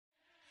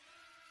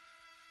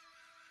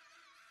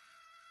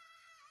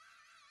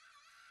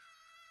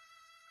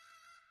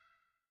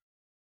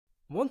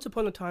Once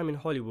Upon a Time in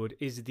Hollywood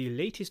is the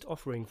latest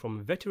offering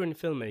from veteran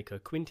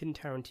filmmaker Quentin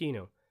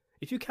Tarantino.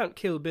 If you count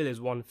Kill Bill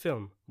as one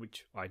film,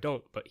 which I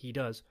don't, but he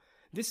does,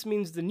 this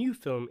means the new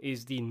film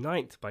is the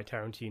ninth by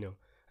Tarantino,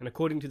 and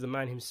according to the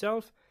man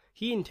himself,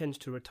 he intends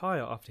to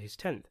retire after his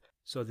 10th,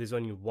 so there's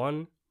only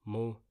one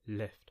more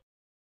left.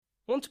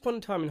 Once Upon a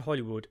Time in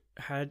Hollywood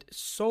had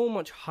so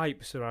much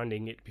hype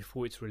surrounding it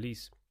before its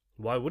release.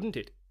 Why wouldn't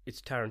it?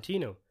 It's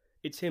Tarantino.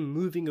 It's him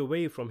moving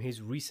away from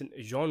his recent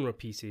genre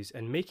pieces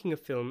and making a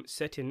film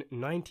set in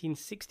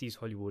 1960s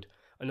Hollywood,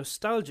 a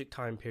nostalgic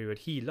time period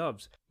he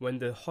loves, when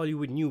the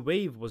Hollywood New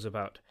Wave was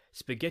about,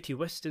 spaghetti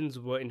westerns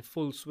were in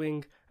full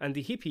swing, and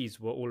the hippies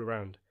were all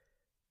around.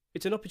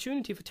 It's an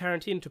opportunity for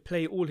Tarantino to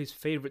play all his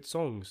favourite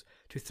songs,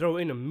 to throw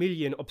in a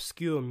million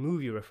obscure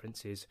movie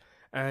references,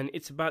 and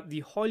it's about the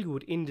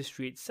Hollywood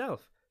industry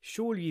itself,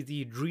 surely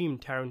the dream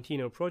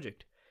Tarantino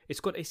project. It's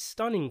got a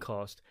stunning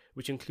cast,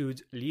 which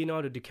includes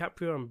Leonardo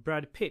DiCaprio and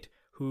Brad Pitt,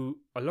 who,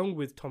 along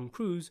with Tom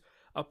Cruise,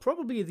 are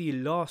probably the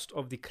last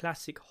of the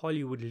classic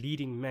Hollywood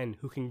leading men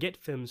who can get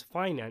films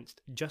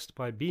financed just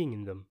by being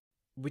in them.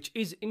 Which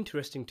is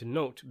interesting to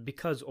note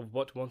because of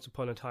what Once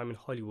Upon a Time in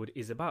Hollywood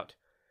is about.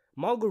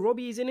 Margot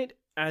Robbie is in it,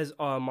 as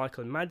are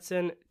Michael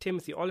Madsen,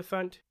 Timothy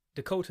Olyphant,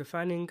 Dakota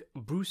Fanning,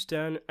 Bruce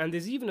Dern, and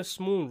there's even a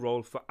small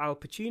role for Al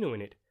Pacino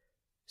in it.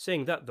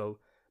 Saying that though,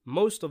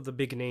 most of the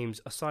big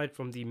names aside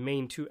from the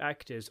main two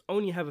actors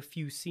only have a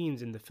few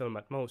scenes in the film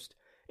at most.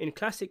 In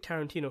classic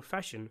Tarantino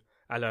fashion,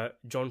 a la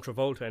John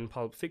Travolta in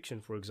Pulp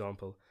Fiction for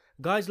example,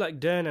 guys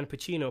like Dern and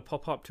Pacino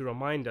pop up to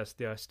remind us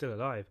they are still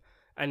alive,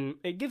 and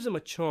it gives them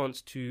a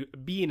chance to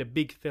be in a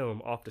big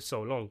film after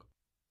so long.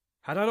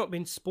 Had I not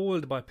been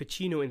spoiled by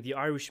Pacino in The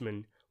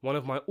Irishman, one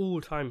of my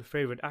all-time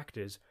favourite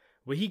actors,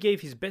 where he gave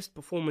his best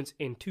performance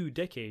in 2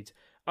 decades,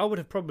 I would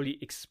have probably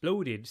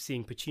exploded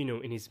seeing Pacino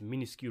in his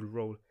minuscule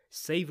role,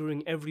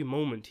 savouring every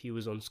moment he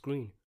was on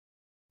screen.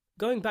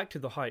 Going back to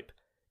the hype,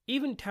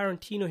 even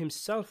Tarantino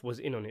himself was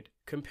in on it,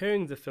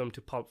 comparing the film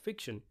to Pulp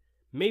Fiction.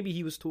 Maybe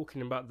he was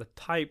talking about the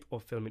type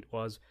of film it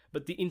was,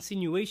 but the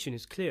insinuation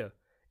is clear.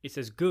 It's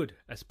as good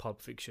as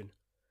Pulp Fiction.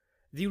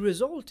 The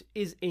result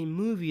is a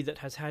movie that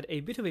has had a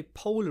bit of a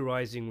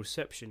polarising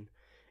reception.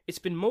 It's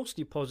been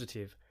mostly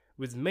positive,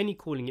 with many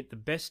calling it the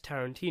best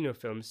Tarantino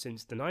film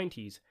since the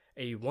 90s,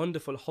 a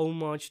wonderful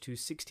homage to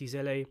 60s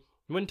LA,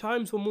 when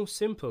times were more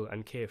simple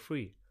and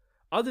carefree.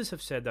 Others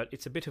have said that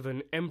it's a bit of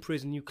an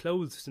Emperor's New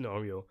Clothes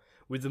scenario,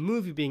 with the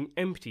movie being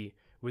empty,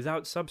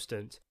 without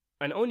substance,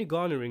 and only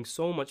garnering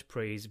so much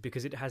praise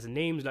because it has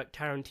names like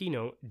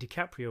Tarantino,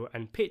 DiCaprio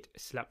and Pitt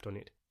slapped on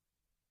it.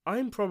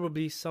 I'm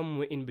probably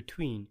somewhere in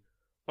between.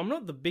 I'm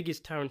not the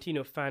biggest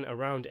Tarantino fan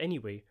around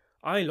anyway.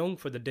 I long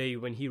for the day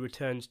when he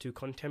returns to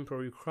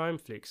contemporary crime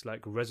flicks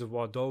like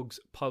Reservoir Dogs,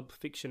 Pulp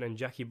Fiction and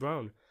Jackie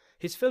Brown.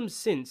 His films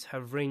since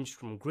have ranged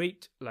from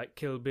great, like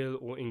Kill Bill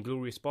or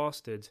Inglourious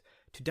Basterds,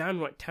 to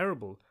downright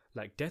terrible,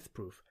 like Death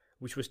Proof,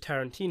 which was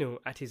Tarantino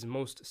at his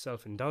most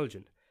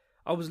self-indulgent.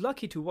 I was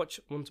lucky to watch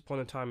Once Upon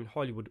a Time in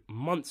Hollywood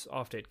months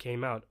after it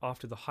came out,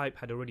 after the hype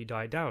had already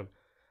died down,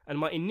 and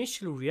my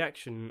initial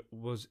reaction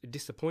was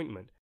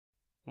disappointment.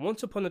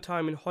 Once Upon a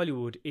Time in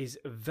Hollywood is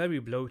very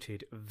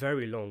bloated,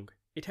 very long.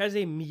 It has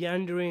a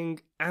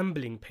meandering,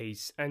 ambling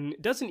pace and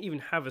doesn't even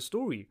have a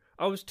story.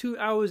 I was 2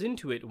 hours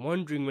into it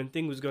wondering when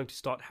things was going to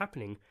start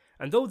happening,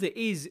 and though there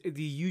is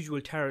the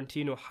usual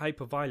Tarantino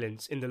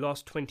hyperviolence in the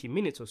last 20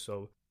 minutes or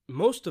so,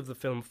 most of the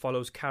film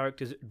follows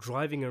characters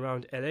driving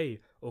around LA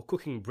or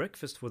cooking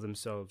breakfast for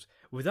themselves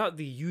without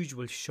the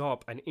usual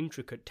sharp and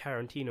intricate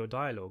Tarantino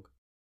dialogue.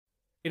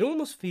 It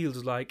almost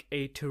feels like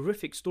a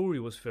terrific story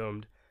was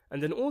filmed,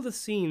 and then all the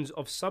scenes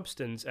of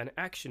substance and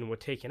action were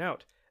taken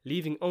out,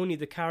 leaving only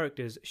the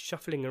characters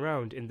shuffling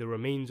around in the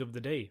remains of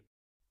the day.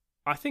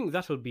 I think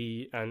that'll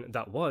be, and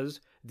that was,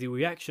 the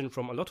reaction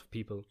from a lot of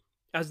people,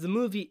 as the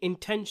movie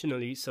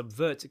intentionally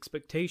subverts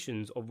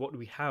expectations of what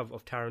we have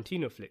of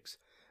Tarantino flicks.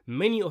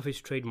 Many of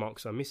his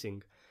trademarks are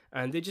missing,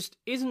 and there just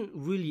isn't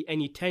really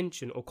any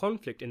tension or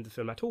conflict in the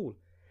film at all.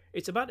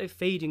 It's about a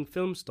fading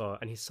film star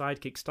and his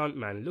sidekick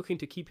stuntman looking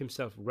to keep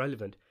himself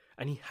relevant,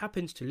 and he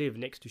happens to live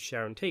next to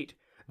Sharon Tate,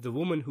 the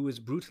woman who was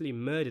brutally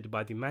murdered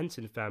by the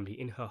Manson family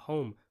in her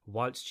home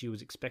whilst she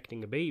was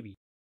expecting a baby.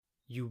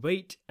 You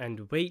wait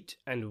and wait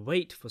and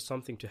wait for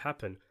something to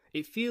happen.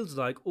 It feels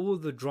like all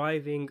the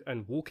driving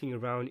and walking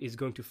around is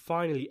going to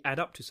finally add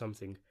up to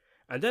something,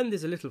 and then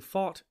there's a little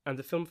fart and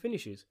the film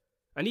finishes.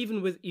 And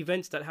even with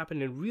events that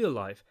happen in real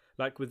life,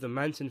 like with the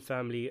Manson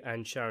family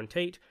and Sharon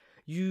Tate,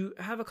 you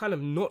have a kind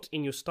of knot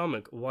in your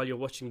stomach while you're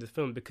watching the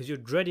film because you're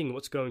dreading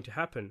what's going to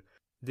happen.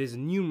 There's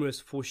numerous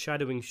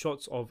foreshadowing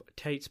shots of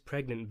Tate's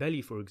pregnant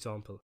belly, for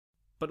example.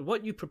 But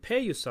what you prepare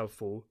yourself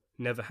for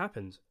never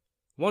happens.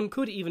 One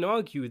could even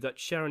argue that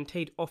Sharon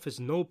Tate offers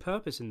no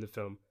purpose in the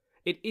film.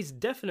 It is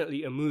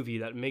definitely a movie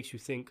that makes you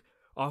think,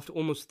 after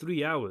almost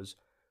 3 hours,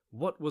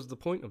 what was the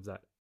point of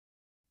that?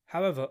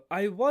 However,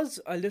 I was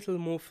a little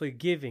more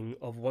forgiving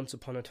of Once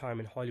Upon a Time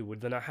in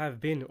Hollywood than I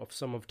have been of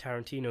some of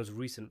Tarantino's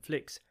recent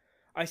flicks.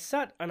 I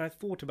sat and I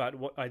thought about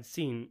what I'd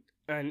seen,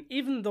 And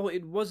even though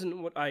it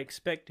wasn't what I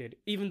expected,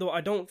 even though I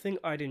don't think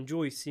I'd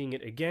enjoy seeing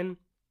it again,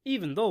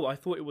 even though I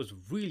thought it was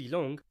really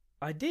long,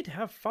 I did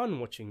have fun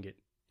watching it.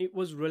 It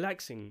was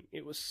relaxing,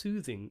 it was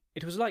soothing.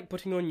 It was like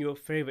putting on your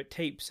favourite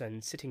tapes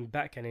and sitting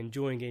back and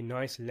enjoying a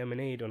nice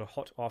lemonade on a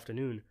hot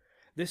afternoon.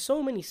 There's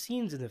so many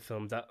scenes in the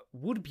film that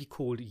would be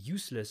called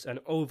useless and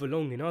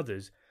overlong in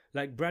others,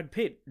 like Brad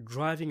Pitt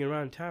driving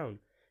around town,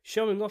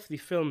 showing off the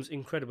film's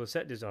incredible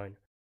set design.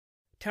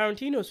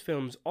 Tarantino's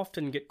films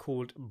often get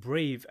called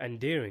brave and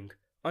daring,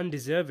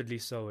 undeservedly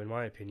so in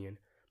my opinion.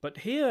 But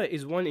here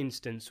is one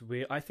instance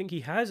where I think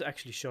he has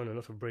actually shown a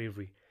lot of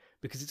bravery,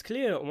 because it's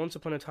clear Once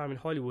Upon a Time in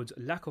Hollywood's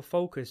lack of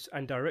focus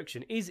and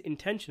direction is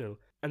intentional,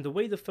 and the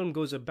way the film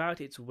goes about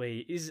its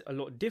way is a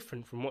lot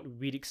different from what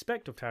we'd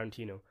expect of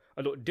Tarantino,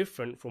 a lot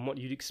different from what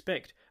you'd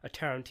expect a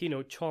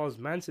Tarantino Charles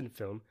Manson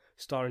film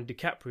starring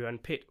DiCaprio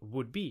and Pitt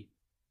would be.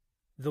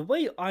 The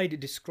way I'd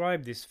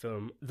describe this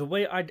film, the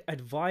way I'd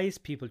advise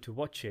people to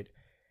watch it,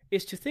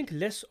 is to think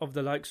less of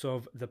the likes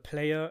of The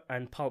Player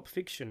and Pulp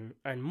Fiction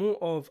and more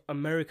of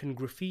American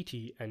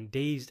Graffiti and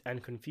Dazed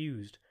and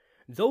Confused.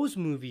 Those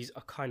movies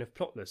are kind of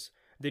plotless.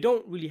 They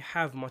don't really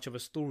have much of a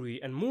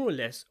story and more or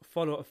less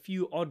follow a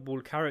few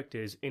oddball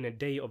characters in a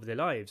day of their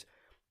lives.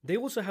 They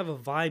also have a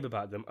vibe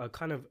about them, a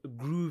kind of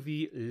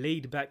groovy,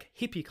 laid-back,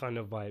 hippie kind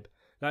of vibe,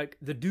 like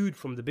the dude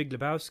from The Big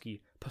Lebowski,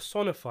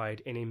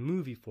 personified in a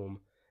movie form.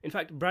 In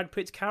fact, Brad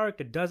Pitt's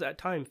character does at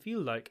times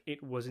feel like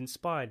it was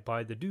inspired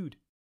by the dude.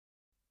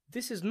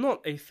 This is not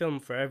a film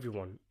for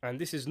everyone, and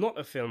this is not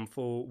a film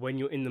for when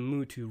you're in the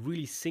mood to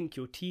really sink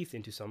your teeth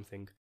into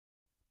something.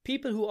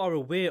 People who are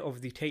aware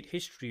of the Tate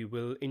history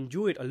will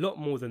enjoy it a lot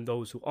more than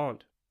those who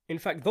aren't. In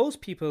fact, those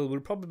people will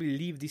probably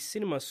leave the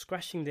cinema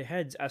scratching their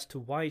heads as to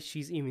why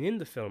she's even in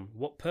the film,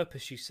 what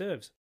purpose she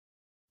serves.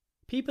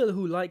 People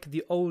who like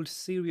the old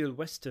serial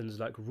westerns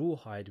like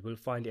Rawhide will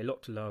find a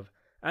lot to love,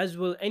 as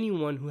will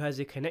anyone who has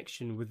a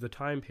connection with the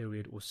time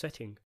period or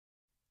setting.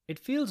 It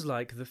feels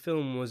like the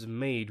film was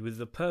made with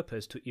the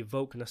purpose to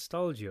evoke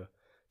nostalgia,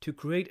 to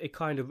create a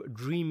kind of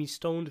dreamy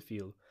stoned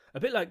feel, a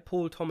bit like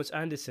Paul Thomas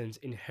Anderson's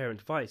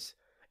Inherent Vice.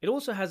 It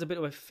also has a bit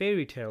of a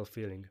fairy tale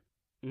feeling.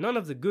 None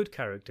of the good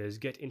characters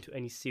get into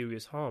any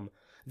serious harm.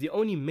 The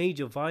only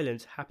major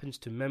violence happens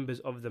to members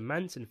of the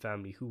Manson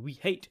family who we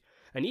hate,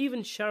 and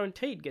even Sharon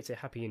Tate gets a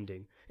happy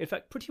ending. In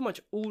fact, pretty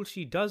much all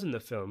she does in the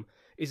film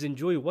is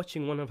enjoy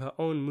watching one of her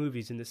own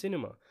movies in the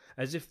cinema,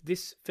 as if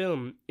this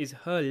film is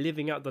her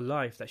living out the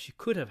life that she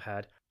could have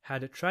had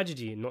a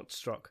tragedy not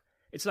struck.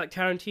 It's like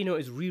Tarantino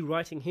is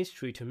rewriting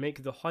history to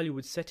make the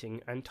Hollywood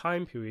setting and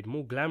time period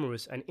more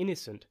glamorous and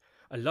innocent,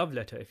 a love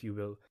letter if you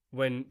will,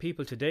 when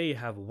people today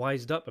have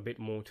wised up a bit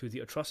more to the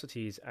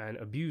atrocities and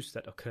abuse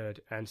that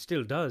occurred and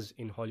still does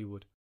in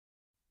Hollywood.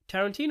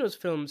 Tarantino's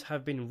films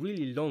have been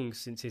really long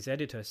since his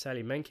editor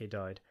Sally Menke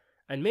died,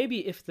 and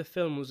maybe if the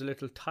film was a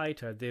little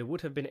tighter there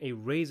would have been a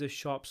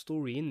razor-sharp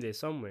story in there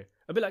somewhere,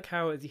 a bit like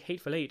how The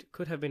Hateful Eight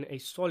could have been a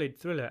solid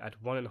thriller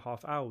at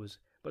 1.5 hours,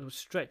 but was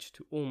stretched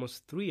to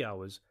almost 3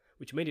 hours,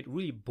 which made it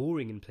really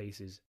boring in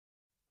places.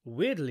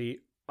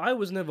 Weirdly, I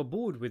was never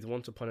bored with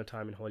Once Upon a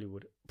Time in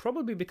Hollywood,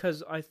 probably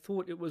because I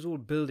thought it was all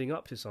building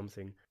up to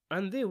something,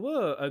 and there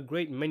were a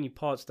great many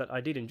parts that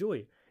I did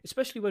enjoy,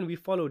 especially when we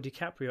follow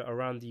DiCaprio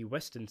around the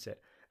Western set,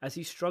 as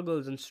he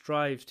struggles and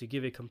strives to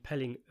give a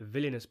compelling,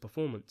 villainous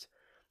performance.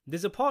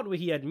 There's a part where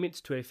he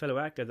admits to a fellow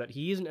actor that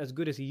he isn't as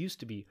good as he used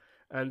to be,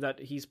 and that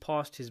he's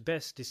past his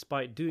best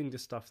despite doing the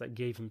stuff that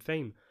gave him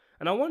fame,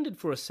 and I wondered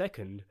for a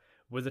second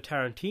whether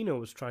Tarantino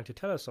was trying to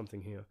tell us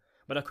something here,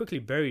 but I quickly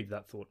buried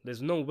that thought.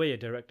 There's no way a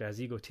director as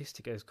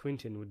egotistic as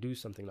Quentin would do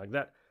something like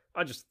that.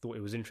 I just thought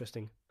it was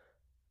interesting.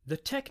 The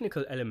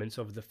technical elements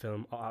of the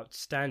film are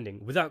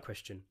outstanding, without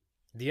question.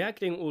 The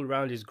acting all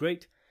round is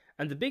great,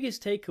 and the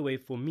biggest takeaway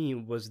for me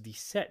was the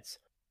sets.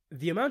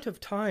 The amount of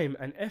time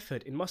and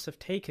effort it must have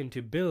taken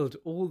to build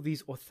all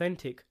these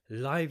authentic,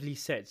 lively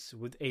sets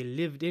with a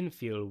lived-in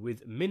feel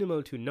with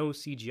minimal to no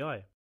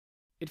CGI.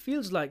 It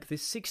feels like the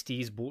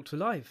 60s brought to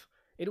life.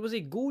 It was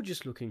a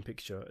gorgeous looking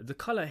picture. The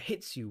colour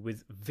hits you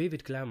with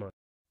vivid glamour.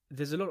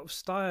 There's a lot of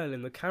style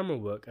in the camera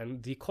work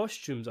and the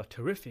costumes are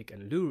terrific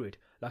and lurid,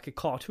 like a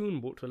cartoon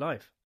brought to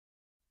life.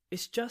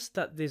 It's just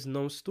that there's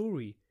no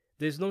story.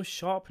 There's no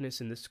sharpness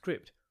in the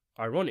script.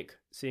 Ironic,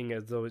 seeing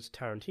as though it's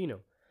Tarantino.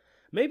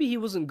 Maybe he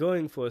wasn't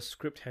going for a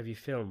script-heavy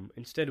film,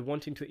 instead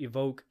wanting to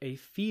evoke a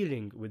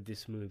feeling with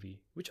this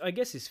movie, which I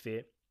guess is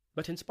fair,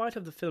 but in spite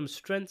of the film's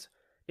strengths,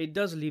 it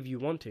does leave you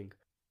wanting.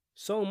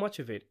 So much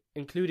of it,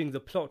 including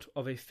the plot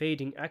of a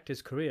fading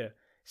actor's career,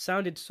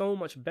 sounded so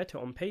much better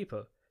on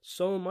paper.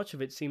 So much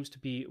of it seems to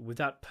be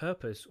without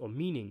purpose or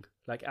meaning,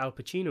 like Al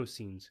Pacino's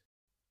scenes.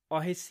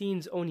 Are his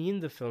scenes only in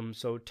the film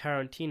so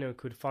Tarantino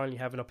could finally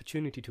have an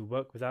opportunity to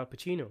work with Al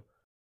Pacino?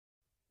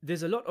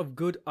 There's a lot of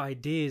good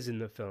ideas in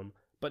the film,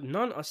 but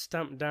none are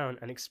stamped down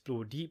and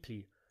explored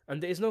deeply,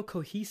 and there is no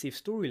cohesive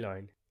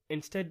storyline,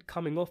 instead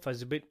coming off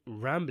as a bit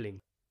rambling.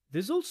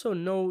 There's also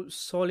no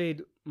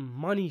solid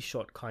money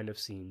shot kind of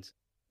scenes,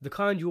 the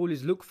kind you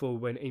always look for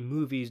when a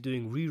movie is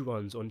doing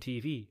reruns on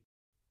TV.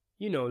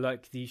 You know,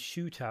 like the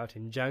shootout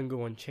in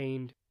Django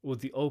Unchained, or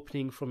the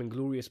opening from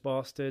Inglourious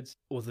Bastards,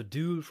 or the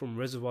duel from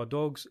Reservoir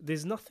Dogs.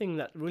 There's nothing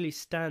that really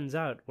stands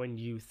out when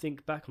you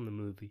think back on the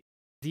movie.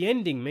 The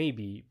ending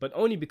maybe, but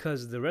only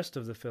because the rest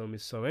of the film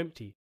is so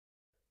empty.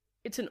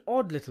 It's an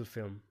odd little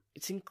film.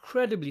 It's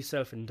incredibly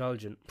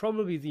self-indulgent,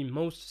 probably the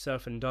most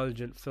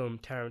self-indulgent film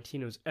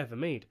Tarantino's ever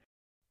made.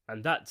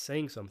 And that's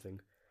saying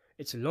something.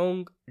 It's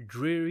long,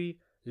 dreary,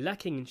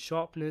 lacking in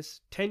sharpness,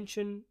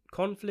 tension,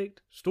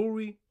 conflict,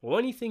 story, or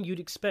anything you'd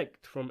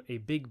expect from a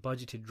big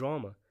budgeted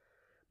drama.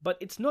 But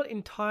it's not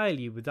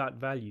entirely without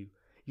value.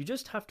 You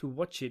just have to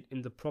watch it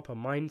in the proper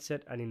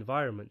mindset and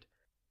environment.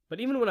 But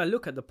even when I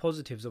look at the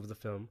positives of the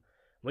film,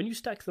 when you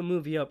stack the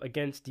movie up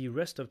against the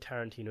rest of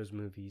Tarantino's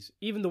movies,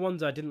 even the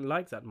ones I didn't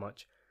like that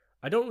much,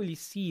 I don't really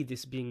see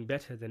this being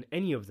better than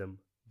any of them,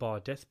 bar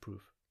Death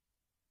Proof.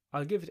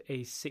 I'll give it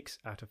a 6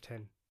 out of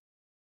 10.